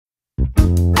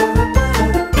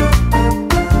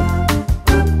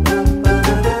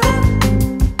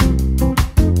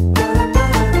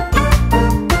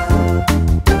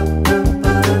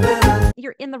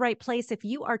You're in the right place if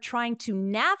you are trying to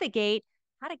navigate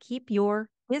how to keep your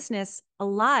business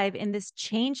alive in this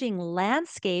changing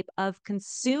landscape of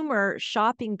consumer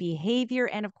shopping behavior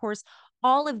and, of course,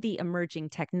 all of the emerging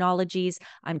technologies.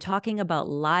 I'm talking about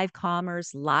live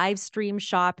commerce, live stream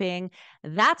shopping.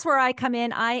 That's where I come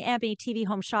in. I am a TV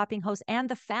home shopping host and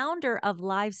the founder of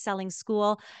Live Selling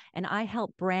School, and I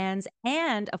help brands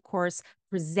and, of course,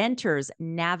 presenters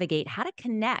navigate how to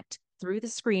connect through the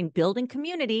screen, building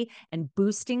community and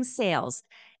boosting sales.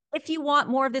 If you want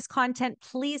more of this content,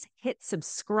 please hit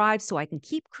subscribe so I can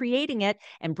keep creating it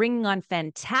and bringing on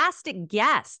fantastic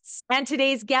guests. And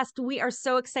today's guest, we are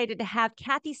so excited to have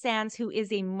Kathe Sanz, who is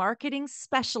a marketing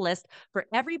specialist for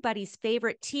everybody's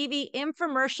favorite TV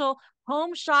infomercial,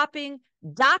 home shopping,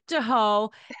 Dr.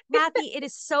 Ho. Kathe, it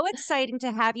is so exciting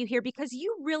to have you here because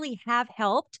you really have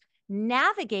helped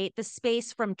navigate the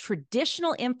space from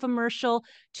traditional infomercial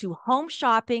to home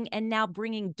shopping and now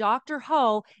bringing Dr.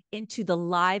 Ho into the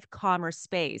live commerce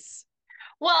space.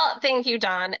 Well, thank you,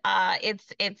 Don. It's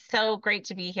so great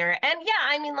to be here. And yeah,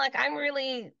 I mean, like I'm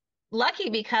really lucky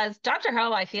because Dr.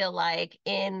 Ho, I feel like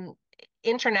in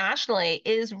internationally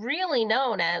is really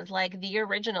known as like the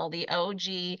original, the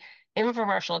OG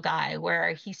infomercial guy,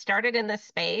 where he started in this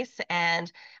space, and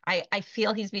I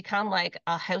feel he's become like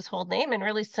a household name and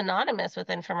really synonymous with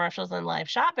infomercials and live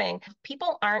shopping.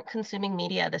 People aren't consuming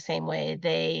media the same way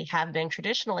they have been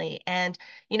traditionally, and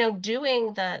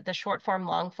doing the short form,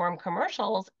 long form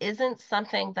commercials isn't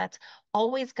something that's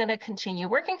always going to continue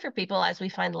working for people as we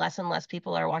find less and less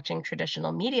people are watching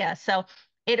traditional media. So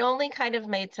it only kind of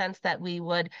made sense that we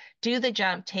would do the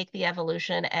jump, take the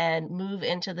evolution, and move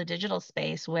into the digital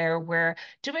space where we're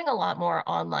doing a lot more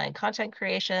online content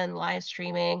creation, live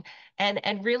streaming, and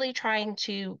really trying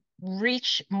to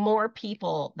reach more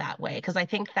people that way, because I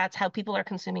think that's how people are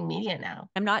consuming media now.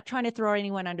 I'm not trying to throw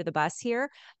anyone under the bus here,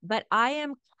 but I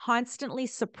am constantly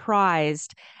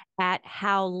surprised at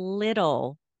how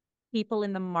little people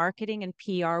in the marketing and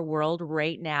PR world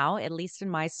right now, at least in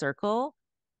my circle,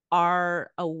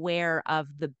 are aware of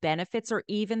the benefits or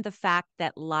even the fact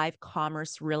that live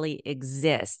commerce really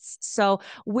exists. So,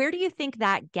 where do you think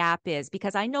that gap is?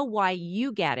 Because I know why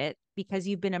you get it because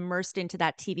you've been immersed into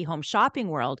that TV home shopping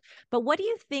world. But what do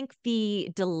you think the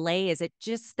delay is? It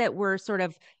just that we're sort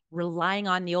of relying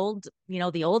on the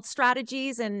old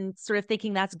strategies and sort of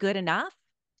thinking that's good enough?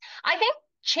 I think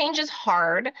change is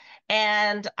hard.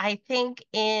 And I think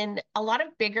in a lot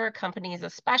of bigger companies,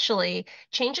 especially,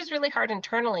 change is really hard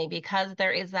internally because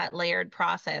there is that layered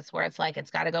process where it's like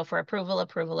it's got to go for approval,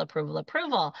 approval, approval,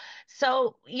 approval.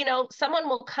 So, someone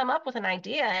will come up with an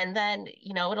idea and then,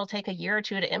 it'll take a year or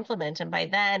two to implement. And by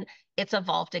then, it's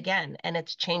evolved again and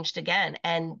it's changed again.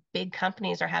 And big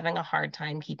companies are having a hard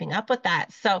time keeping up with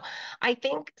that. So I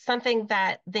think something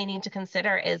that they need to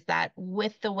consider is that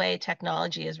with the way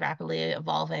technology is rapidly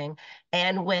evolving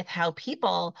and with how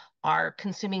people are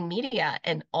consuming media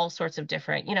and all sorts of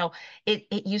different,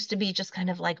 it used to be just kind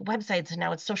of like websites and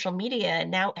now it's social media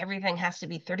and now everything has to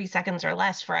be 30 seconds or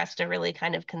less for us to really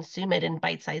kind of consume it in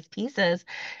bite-sized pieces.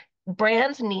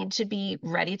 Brands need to be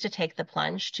ready to take the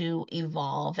plunge to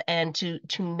evolve and to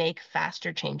make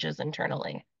faster changes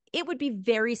internally. It would be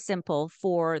very simple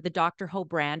for the Dr. Ho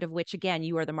brand, of which, again,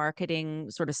 you are the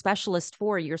marketing sort of specialist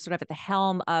for. You're sort of at the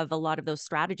helm of a lot of those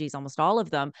strategies, almost all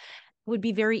of them. It would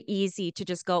be very easy to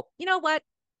just go, you know what?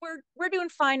 We're doing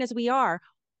fine as we are.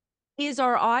 Is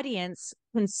our audience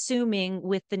consuming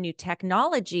with the new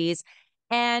technologies?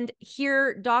 And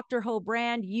here, Dr. Ho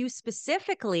brand, you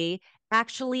specifically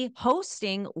actually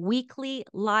hosting weekly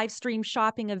live stream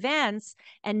shopping events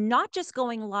and not just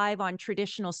going live on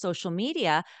traditional social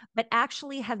media, but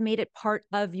actually have made it part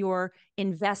of your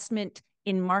investment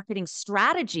in marketing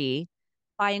strategy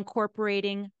by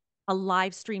incorporating a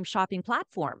live stream shopping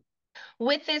platform.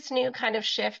 With this new kind of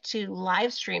shift to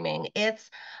live streaming, it's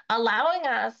allowing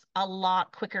us a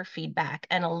lot quicker feedback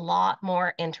and a lot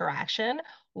more interaction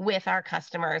with our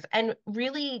customers and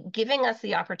really giving us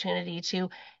the opportunity to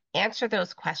answer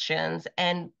those questions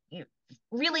and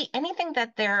really anything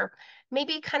that they're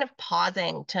maybe kind of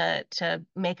pausing to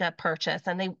make a purchase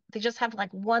and they just have like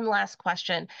one last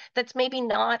question that's maybe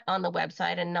not on the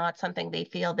website and not something they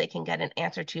feel they can get an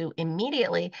answer to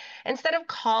immediately. Instead of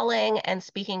calling and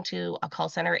speaking to a call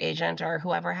center agent or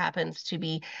whoever happens to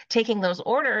be taking those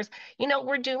orders,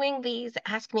 we're doing these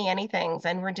ask me anythings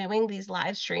and we're doing these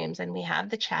live streams and we have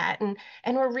the chat and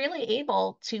we're really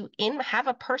able to have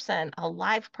a person, a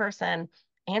live person,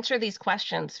 answer these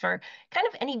questions for kind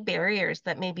of any barriers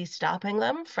that may be stopping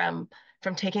them from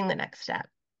taking the next step.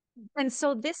 And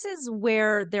so this is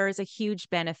where there is a huge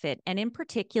benefit. And in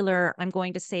particular, I'm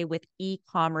going to say with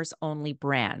e-commerce only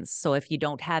brands. So if you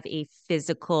don't have a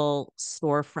physical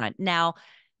storefront. Now,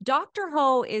 Dr.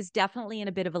 Ho is definitely in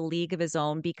a bit of a league of his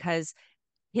own because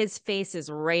his face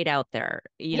is right out there,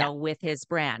 Yeah, with his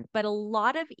brand. But a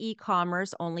lot of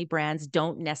e-commerce only brands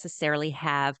don't necessarily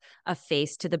have a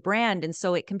face to the brand. And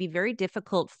so it can be very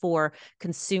difficult for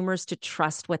consumers to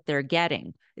trust what they're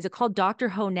getting. Is it called Dr.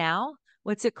 Ho now?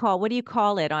 What's it called? What do you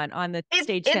call it on the it's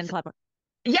Stage 10 it's platform?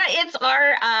 yeah, it's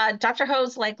our Dr.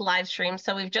 Ho's like live stream.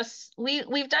 So we've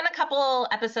done a couple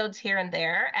episodes here and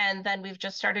there, and then we've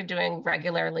just started doing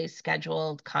regularly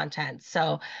scheduled content.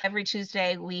 So every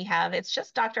Tuesday we have it's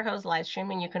just Dr. Ho's live stream,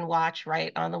 and you can watch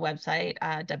right on the website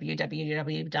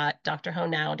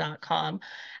www.drhonow.com.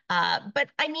 But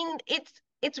I mean, it's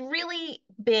really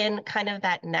been kind of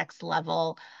that next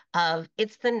level of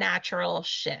it's the natural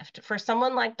shift for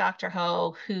someone like Dr.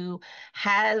 Ho who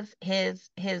has his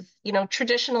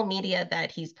traditional media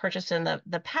that he's purchased in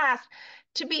the past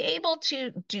to be able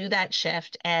to do that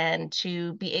shift and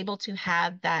to be able to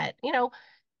have that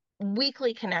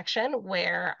weekly connection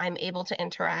where I'm able to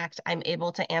interact, I'm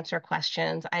able to answer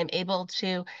questions, I'm able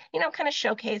to, kind of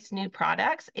showcase new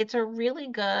products. It's a really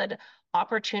good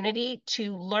opportunity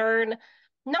to learn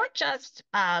not just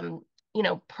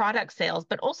product sales,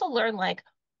 but also learn like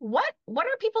what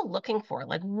are people looking for?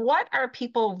 Like what are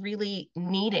people really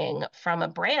needing from a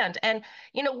brand? And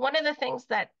one of the things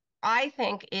that I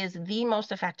think is the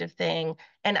most effective thing,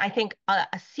 and I think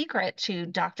a secret to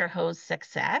Dr. Ho's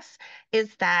success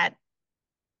is that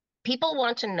people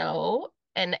want to know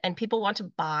and people want to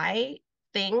buy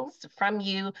things from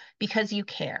you because you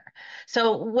care.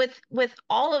 So with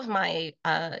all of my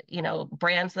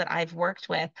brands that I've worked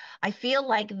with, I feel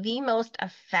like the most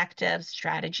effective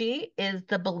strategy is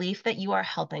the belief that you are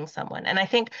helping someone. And I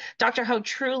think Dr. Ho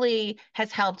truly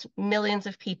has helped millions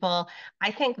of people.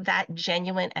 I think that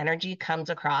genuine energy comes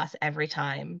across every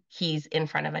time he's in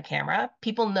front of a camera.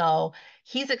 People know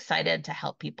he's excited to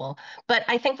help people. But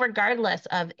I think regardless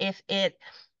of if it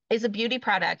is a beauty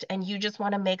product and you just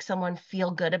want to make someone feel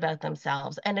good about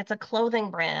themselves and it's a clothing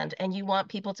brand and you want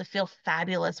people to feel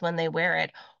fabulous when they wear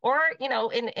it, or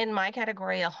in my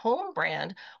category a home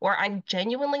brand where I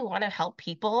genuinely want to help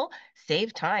people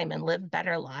save time and live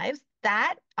better lives,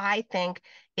 that I think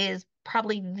is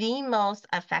probably the most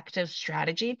effective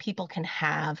strategy people can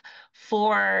have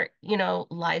for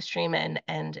live stream and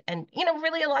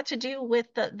really a lot to do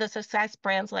with the success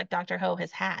brands like Dr. Ho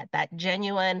has had, that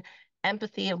genuine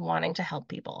empathy of wanting to help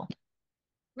people.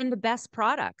 And the best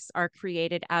products are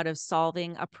created out of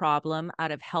solving a problem,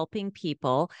 out of helping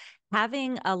people.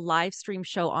 Having a live stream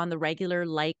show on the regular,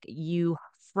 like you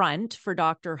front for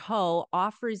Dr. Ho,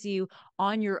 offers you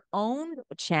on your own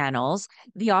channels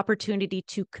the opportunity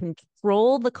to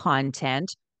control the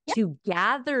content, Yep. to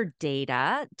gather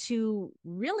data, to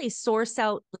really source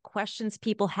out the questions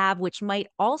people have, which might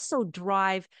also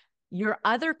drive your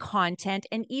other content,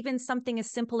 and even something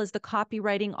as simple as the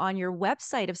copywriting on your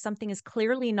website. If something is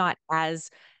clearly not as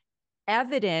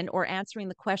evident or answering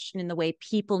the question in the way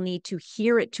people need to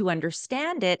hear it to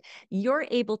understand it, you're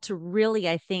able to really,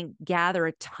 I think, gather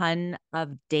a ton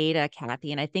of data,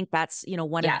 Kathe. And I think that's,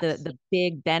 one of the Yes, the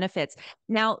big benefits.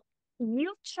 Now,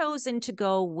 you've chosen to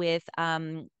go with,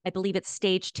 I believe it's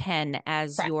Stage 10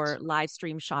 as correct. your live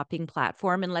stream shopping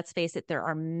platform. And let's face it, there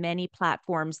are many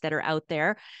platforms that are out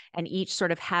there, and each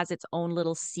sort of has its own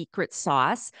little secret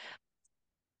sauce.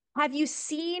 Have you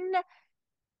seen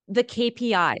the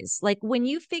KPIs? Like when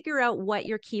you figure out what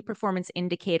your key performance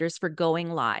indicators for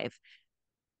going live,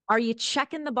 are you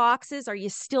checking the boxes? Are you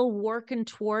still working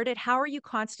toward it? How are you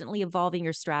constantly evolving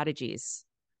your strategies?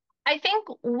 I think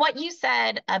what you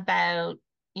said about,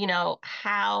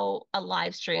 how a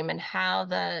live stream and how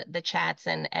the chats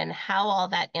and how all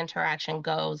that interaction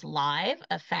goes live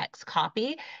affects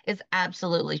copy is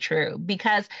absolutely true.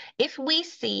 Because if we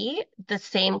see the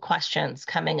same questions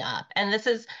coming up, and this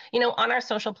is, on our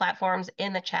social platforms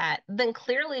in the chat, then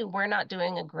clearly we're not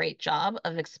doing a great job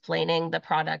of explaining the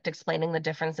product, explaining the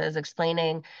differences,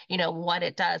 explaining, what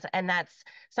it does. And that's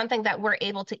something that we're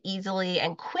able to easily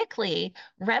and quickly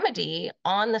remedy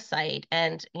on the site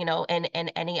and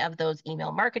and any of those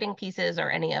email marketing pieces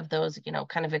or any of those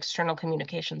kind of external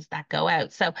communications that go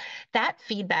out. So that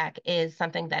feedback is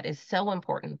something that is so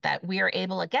important that we are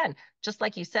able, again, just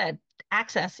like you said,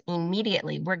 access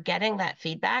immediately. We're getting that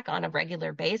feedback on a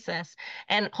regular basis,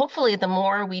 and hopefully the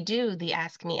more we do the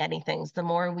ask me anythings, the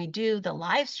more we do the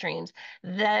live streams,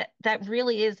 that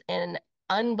really is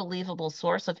unbelievable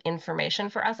source of information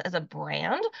for us as a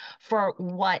brand for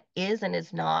what is and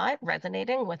is not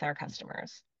resonating with our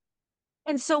customers.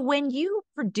 And so when you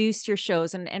produce your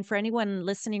shows, and for anyone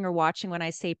listening or watching, when I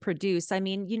say produce, I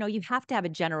mean, you have to have a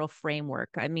general framework.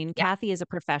 I mean, Yeah. Kathe is a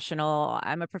professional.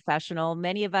 I'm a professional.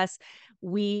 Many of us,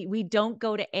 we don't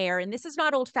go to air, and this is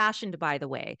not old fashioned, by the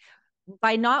way.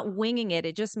 By not winging it,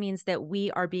 it just means that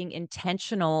we are being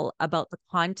intentional about the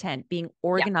content, being Yeah.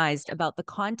 organized about the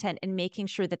content, and making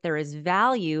sure that there is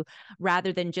value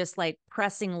rather than just like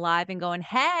pressing live and going,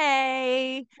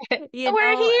 hey, you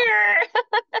We're know, here.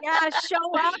 yeah,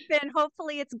 show up and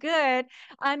hopefully it's good.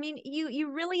 I mean,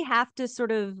 you really have to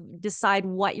sort of decide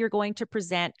what you're going to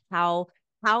present, how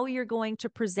you're going to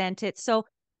present it. So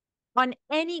on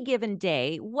any given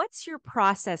day, what's your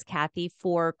process, Kathe,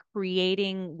 for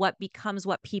creating what becomes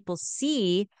what people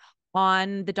see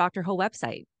on the Dr. Ho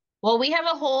website? Well, we have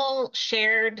a whole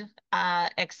shared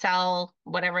Excel,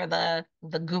 whatever the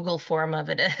Google form of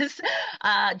it is,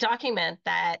 document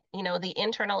that the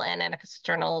internal and an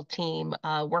external team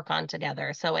work on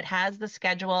together. So it has the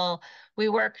schedule. We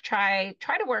try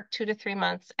to work 2 to 3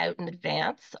 months out in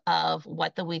advance of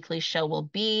what the weekly show will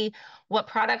be, what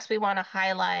products we want to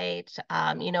highlight.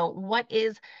 What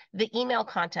is the email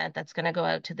content that's going to go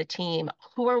out to the team?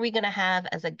 Who are we going to have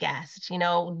as a guest?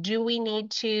 Do we need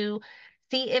to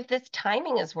see if this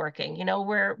timing is working?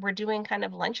 We're doing kind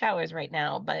of lunch hours right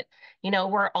now, but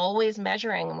we're always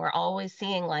measuring and we're always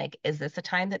seeing, like, is this a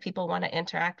time that people want to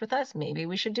interact with us? Maybe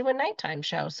we should do a nighttime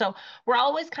show. So we're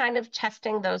always kind of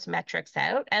testing those metrics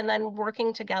out and then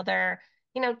working together,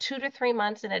 2 to 3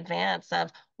 months in advance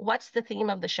of what's the theme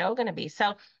of the show going to be.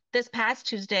 So this past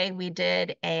Tuesday, we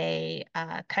did a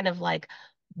kind of like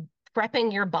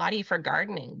prepping your body for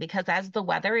gardening, because as the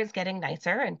weather is getting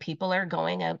nicer and people are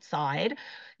going outside,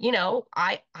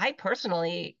 I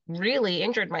personally really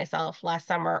injured myself last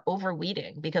summer over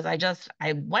weeding, because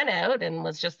I went out and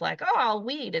was just like, oh, I'll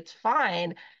weed, it's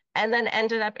fine. And then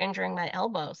ended up injuring my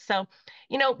elbow. So,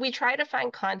 we try to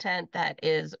find content that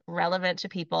is relevant to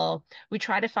people. We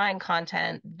try to find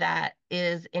content that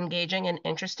is engaging and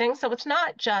interesting. So it's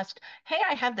not just, hey,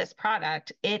 I have this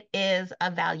product. It is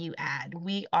a value add.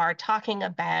 We are talking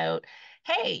about,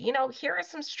 hey, here are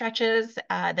some stretches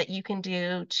that you can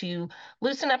do to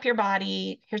loosen up your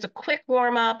body. Here's a quick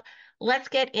warm up. Let's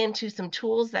get into some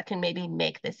tools that can maybe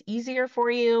make this easier for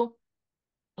you.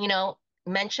 you know,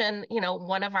 mention,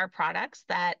 one of our products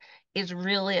that is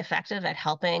really effective at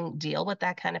helping deal with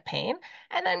that kind of pain.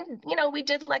 And then, we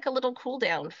did like a little cool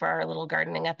down for our little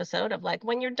gardening episode of like,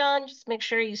 when you're done, just make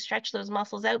sure you stretch those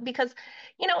muscles out, because,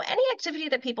 any activity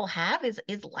that people have is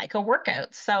like a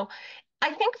workout. So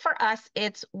I think for us,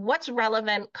 it's what's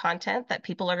relevant content that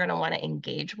people are going to want to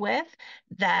engage with,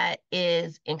 that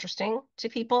is interesting to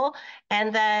people.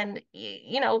 And then,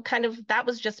 kind of that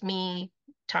was just me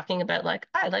talking about, like,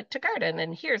 I like to garden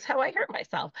and here's how I hurt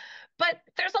myself. But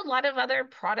there's a lot of other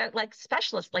product like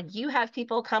specialists, like you have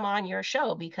people come on your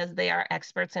show because they are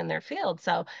experts in their field.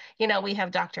 So, we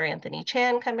have Dr. Anthony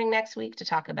Chan coming next week to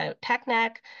talk about tech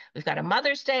neck. We've got a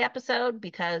Mother's Day episode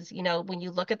because, when you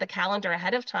look at the calendar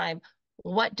ahead of time,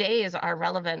 what days are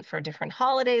relevant for different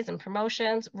holidays and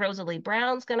promotions. Rosalie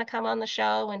Brown's going to come on the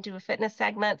show and do a fitness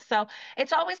segment. So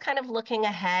it's always kind of looking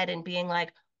ahead and being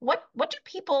like, what do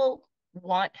people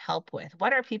want help with?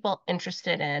 What are people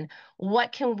interested in?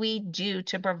 What can we do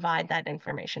to provide that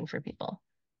information for people?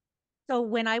 So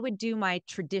when I would do my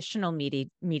traditional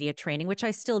media training, which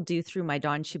I still do through my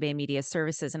Don Chubai Media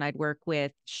Services, and I'd work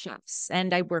with chefs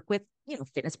and I'd work with,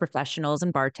 fitness professionals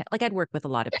and bartenders. Like I'd work with a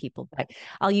lot of people, but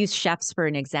I'll use chefs for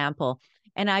an example.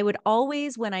 And I would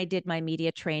always, when I did my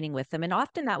media training with them, and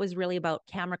often that was really about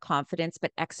camera confidence,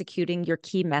 but executing your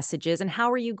key messages and how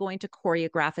are you going to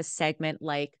choreograph a segment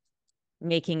like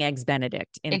making eggs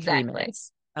Benedict in three Exactly.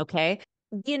 minutes. Okay.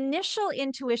 The initial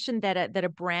intuition that a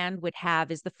brand would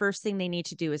have is the first thing they need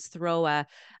to do is throw a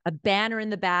banner in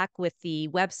the back with the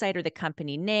website or the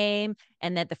company name.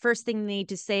 And that the first thing they need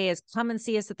to say is come and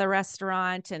see us at the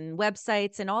restaurant and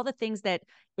websites and all the things that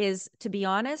is, to be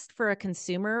honest, for a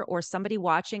consumer or somebody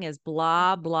watching is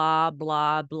blah, blah,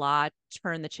 blah, blah,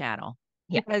 turn the channel.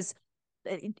 Yeah. Because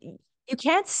you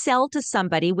can't sell to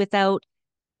somebody without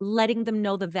letting them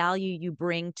know the value you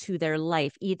bring to their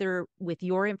life, either with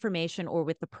your information or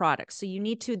with the product. So you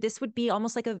need to, this would be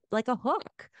almost like a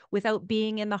hook without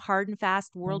being in the hard and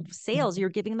fast world of sales. You're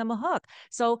giving them a hook.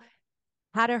 So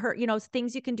how to hurt,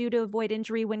 things you can do to avoid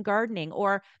injury when gardening,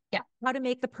 or Yeah. how to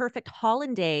make the perfect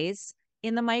hollandaise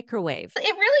in the microwave.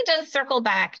 It really does circle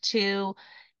back to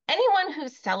anyone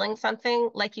who's selling something,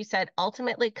 like you said,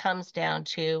 ultimately comes down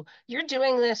to you're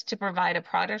doing this to provide a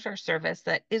product or service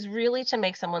that is really to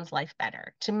make someone's life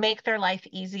better, to make their life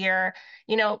easier.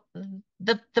 You know,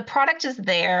 the product is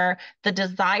there, the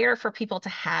desire for people to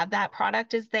have that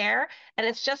product is there, and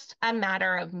it's just a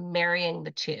matter of marrying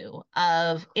the two,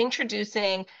 of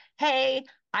introducing, hey,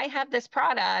 I have this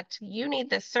product, you need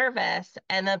this service,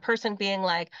 and the person being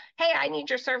like, hey, I need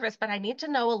your service, but I need to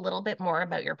know a little bit more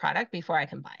about your product before I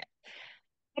can buy it.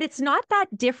 But it's not that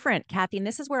different, Kathe. And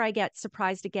this is where I get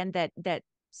surprised again that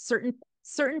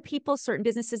certain people, certain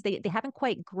businesses, they haven't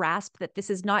quite grasped that this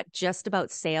is not just about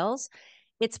sales.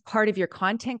 It's part of your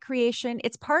content creation.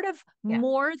 It's part of Yeah.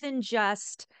 more than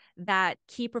just that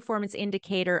key performance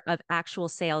indicator of actual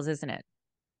sales, isn't it?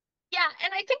 Yeah,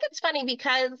 and I think it's funny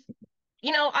because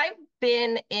I've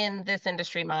been in this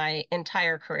industry my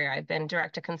entire career. I've been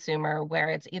direct to consumer, where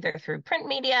it's either through print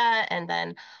media, and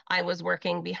then I was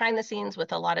working behind the scenes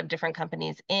with a lot of different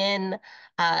companies in,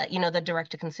 the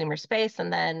direct to consumer space.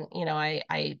 And then,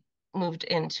 I moved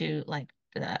into like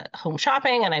home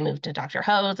shopping, and I moved to Dr.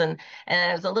 Ho's, and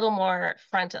it was a little more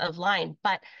front of line.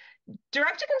 But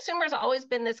direct to consumer has always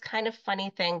been this kind of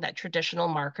funny thing that traditional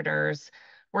marketers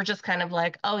were just kind of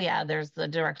like, oh yeah, there's the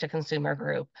direct to consumer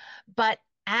group. But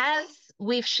as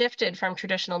we've shifted from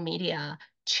traditional media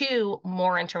to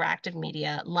more interactive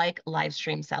media like live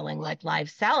stream selling, like live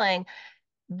selling,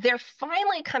 they're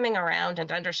finally coming around and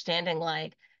understanding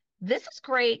like this is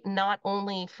great not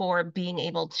only for being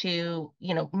able to,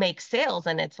 make sales,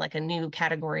 and it's like a new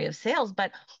category of sales,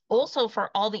 but also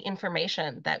for all the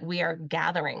information that we are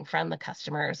gathering from the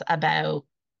customers about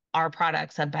our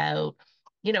products, about,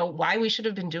 why we should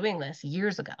have been doing this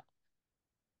years ago.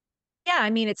 Yeah,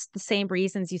 I mean, it's the same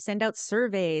reasons you send out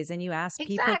surveys and you ask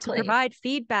people to Exactly. provide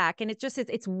feedback. And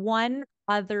it's one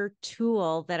other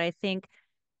tool that I think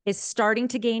is starting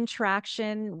to gain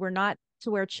traction. We're not to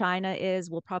where China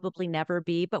is, we'll probably never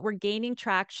be, but we're gaining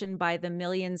traction by the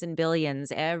millions and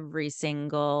billions every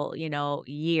single,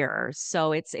 year.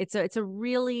 So it's a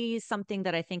really something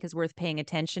that I think is worth paying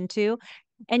attention to.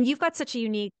 And you've got such a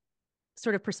unique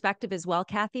sort of perspective as well,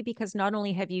 Kathe, because not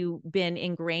only have you been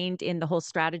ingrained in the whole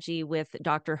strategy with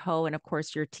Dr. Ho and of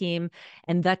course your team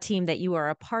and the team that you are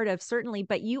a part of, certainly,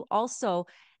 but you also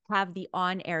have the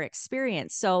on-air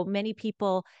experience. So many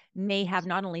people may have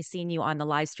not only seen you on the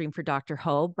live stream for Dr.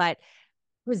 Ho, but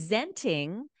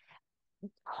presenting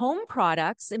home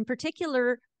products, in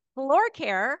particular floor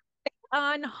care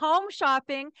on home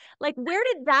shopping. Like, where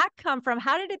did that come from?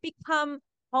 How did it become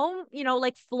home,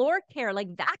 like floor care, like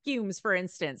vacuums, for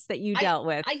instance, that you I dealt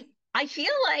with? I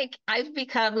feel like I've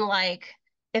become like,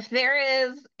 if there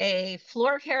is a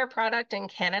floor care product in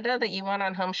Canada that you want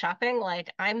on home shopping, like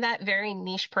I'm that very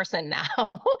niche person now. And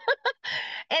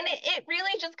it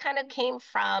really just kind of came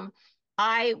from,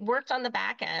 I worked on the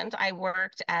back end. I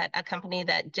worked at a company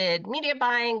that did media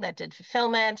buying, that did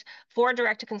fulfillment for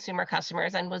direct to consumer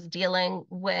customers, and was dealing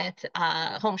with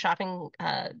home shopping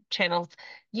channels,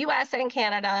 US and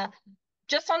Canada,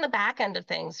 just on the back end of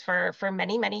things for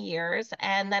many, many years.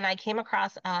 And then I came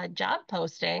across a job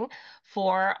posting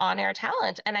for on-air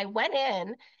talent, and I went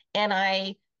in and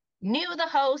I knew the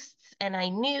hosts and I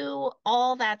knew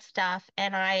all that stuff,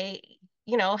 and I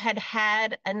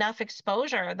had enough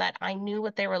exposure that I knew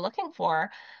what they were looking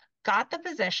for, got the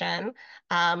position,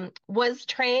 was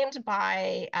trained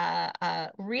by a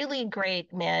really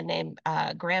great man named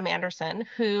Graham Anderson,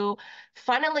 who,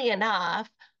 funnily enough,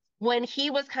 when he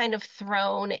was kind of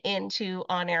thrown into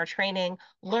on-air training,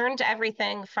 learned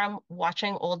everything from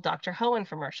watching old Dr. Ho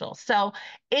infomercials. So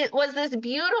it was this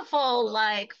beautiful,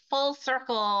 like full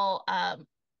circle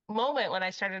moment when I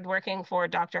started working for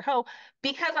Dr. Ho,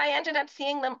 because I ended up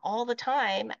seeing them all the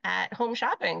time at home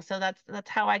shopping. So that's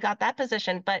how I got that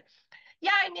position. But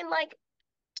yeah, I mean, like,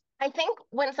 I think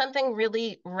when something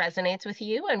really resonates with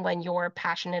you, and when you're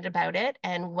passionate about it,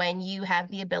 and when you have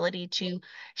the ability to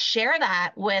share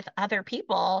that with other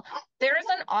people, there is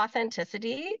an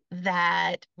authenticity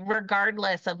that,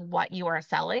 regardless of what you are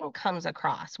selling, comes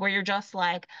across, where you're just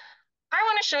like, I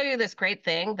want to show you this great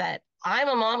thing that I'm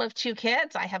a mom of two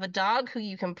kids. I have a dog who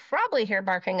you can probably hear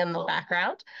barking in the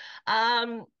background.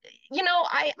 Um,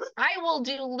 I will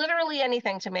do literally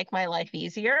anything to make my life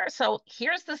easier. So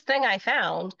here's this thing I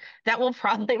found that will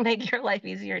probably make your life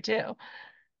easier too.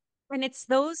 And it's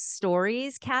those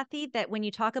stories, Kathe, that when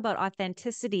you talk about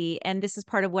authenticity, and this is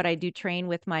part of what I do train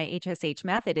with my HSH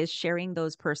method, is sharing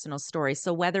those personal stories.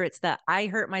 So whether it's the I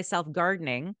hurt myself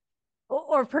gardening,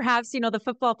 or perhaps, the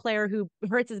football player who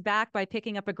hurts his back by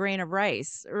picking up a grain of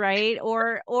rice, right?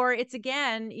 Or it's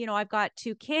again, I've got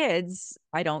two kids.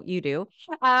 I don't, you do,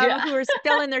 Yeah, who are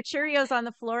spilling their Cheerios on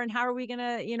the floor, and how are we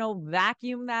gonna,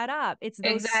 vacuum that up? It's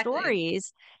those exactly.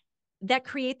 stories that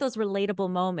create those relatable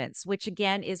moments, which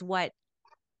again is what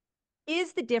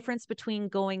is the difference between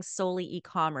going solely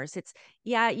e-commerce. It's,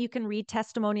 yeah, you can read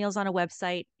testimonials on a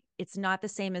website. It's not the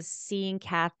same as seeing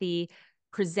Kathe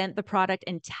present the product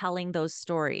and telling those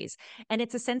stories. And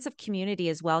it's a sense of community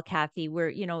as well, Kathe,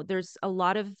 where, there's a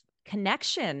lot of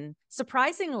connection,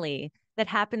 surprisingly, that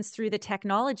happens through the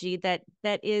technology that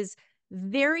is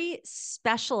very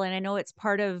special. And I know it's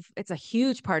a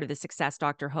huge part of the success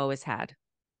Dr. Ho has had.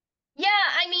 Yeah,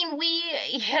 I mean,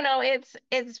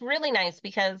 it's really nice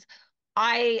because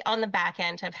I, on the back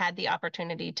end, have had the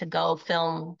opportunity to go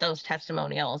film those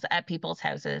testimonials at people's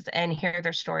houses and hear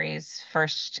their stories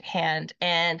firsthand.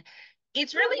 And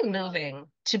it's really moving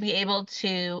to be able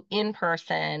to, in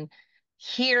person,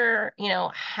 hear,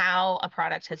 how a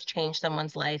product has changed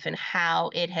someone's life and how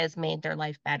it has made their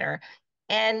life better.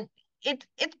 And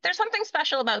there's something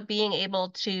special about being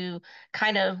able to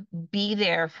kind of be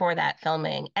there for that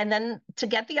filming and then to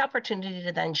get the opportunity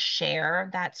to then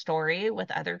share that story with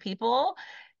other people.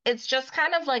 It's just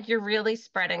kind of like you're really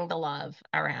spreading the love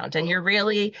around and you're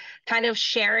really kind of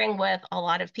sharing with a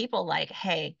lot of people like,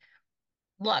 hey,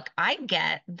 look, I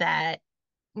get that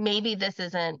maybe this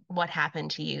isn't what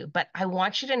happened to you, but I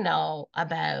want you to know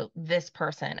about this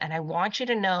person and I want you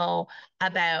to know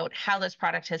about how this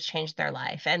product has changed their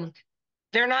life. And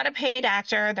they're not a paid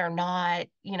actor. They're not,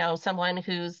 someone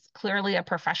who's clearly a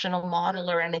professional model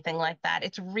or anything like that.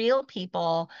 It's real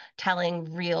people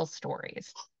telling real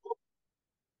stories.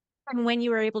 And when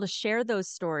you were able to share those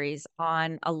stories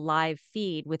on a live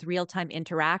feed with real-time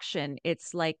interaction,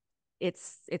 it's like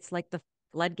the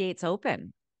floodgates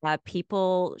open.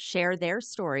 People share their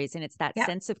stories, and it's that Yeah.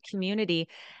 sense of community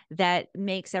that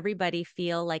makes everybody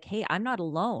feel like, hey, I'm not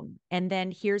alone. And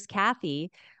then here's Kathe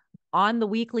on the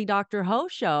weekly Dr. Ho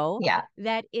show Yeah.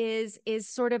 that is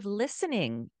sort of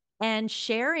listening and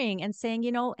sharing and saying,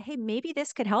 hey, maybe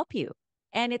this could help you.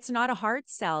 And it's not a hard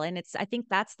sell. And I think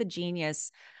that's the genius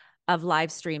of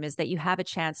live stream, is that you have a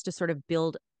chance to sort of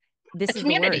build, A this is the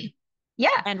word, community.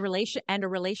 Yeah. and a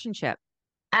relationship.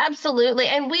 Absolutely.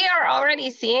 And we are already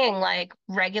seeing like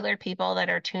regular people that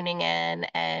are tuning in.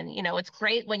 And, it's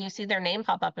great when you see their name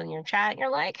pop up in your chat.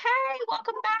 You're like, hey,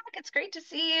 welcome back. It's great to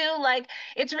see you. Like,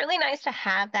 it's really nice to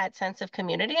have that sense of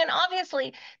community. And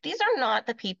obviously, these are not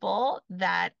the people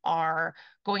that are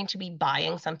going to be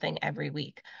buying something every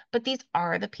week, but these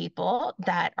are the people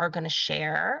that are going to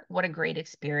share what a great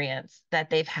experience that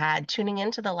they've had tuning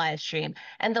into the live stream.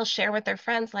 And they'll share with their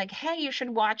friends, like, hey, you should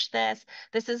watch this.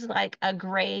 This is like a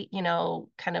great,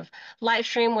 kind of live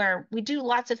stream where we do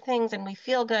lots of things and we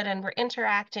feel good and we're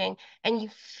interacting and you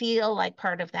feel like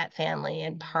part of that family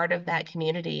and part of that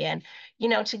community. And,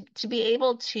 to be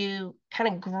able to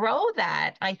kind of grow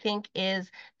that, I think is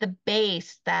the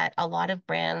base that a lot of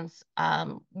brands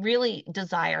really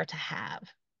desire to have.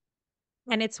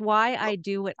 And it's why I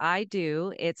do what I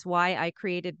do. It's why I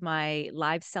created my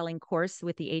live selling course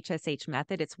with the HSH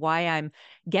method. It's why I'm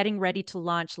getting ready to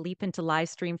launch Leap into Live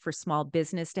Stream for small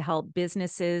business, to help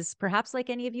businesses, perhaps like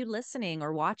any of you listening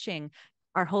or watching,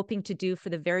 are hoping to do, for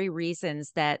the very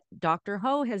reasons that Dr.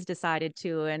 Ho has decided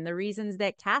to, and the reasons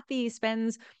that Kathe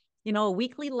spends, a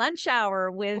weekly lunch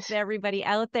hour with everybody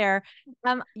out there.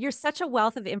 You're such a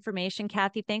wealth of information,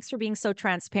 Kathe. Thanks for being so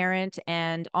transparent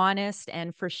and honest,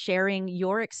 and for sharing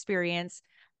your experience.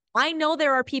 I know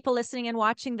there are people listening and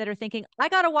watching that are thinking, I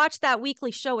got to watch that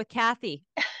weekly show with Kathe.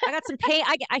 I got some pay.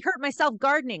 I hurt myself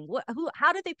gardening.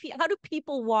 How do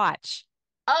people watch?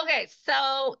 Okay,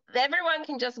 so everyone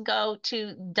can just go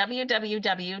to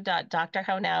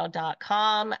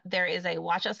www.drhonow.com. There is a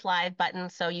watch us live button,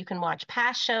 so you can watch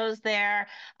past shows there.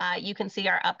 You can see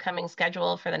our upcoming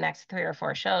schedule for the next 3 or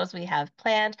 4 shows we have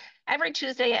planned. Every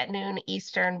Tuesday at noon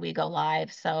Eastern, we go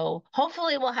live. So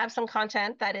hopefully we'll have some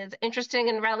content that is interesting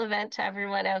and relevant to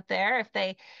everyone out there. If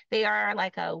they are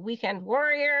like a weekend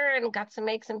warrior and got some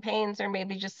aches and pains, or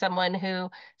maybe just someone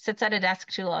who sits at a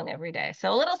desk too long every day.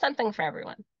 So a little something for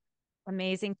everyone.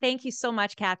 Amazing. Thank you so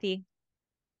much, Kathe.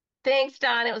 Thanks,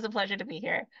 Don. It was a pleasure to be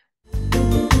here.